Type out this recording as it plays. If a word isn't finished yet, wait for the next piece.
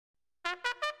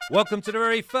Welcome to the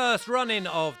very first running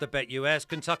of the BetUS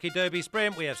Kentucky Derby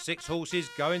Sprint. We have 6 horses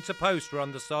going to post. We're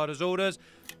under starters' orders.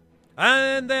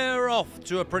 And they're off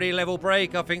to a pretty level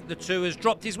break. I think the 2 has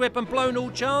dropped his whip and blown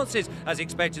all chances. As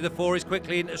expected, the 4 is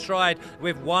quickly into stride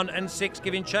with 1 and 6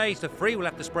 giving chase. The 3 will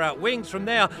have to sprout wings from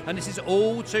there, and this is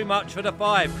all too much for the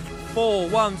 5. 4,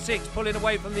 1, 6 pulling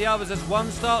away from the others as 1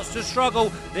 starts to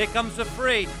struggle. There comes the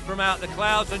 3 from out the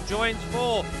clouds and joins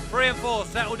 4. 3 and 4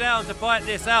 settle down to fight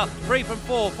this out. 3 from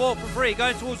 4, 4 from 3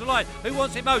 going towards the line. Who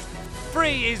wants it most?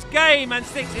 3 is game and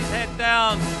sticks his head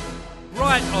down.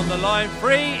 Right on the line,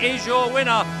 3 is your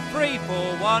winner. 3, 4,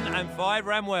 1 and 5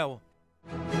 ran well.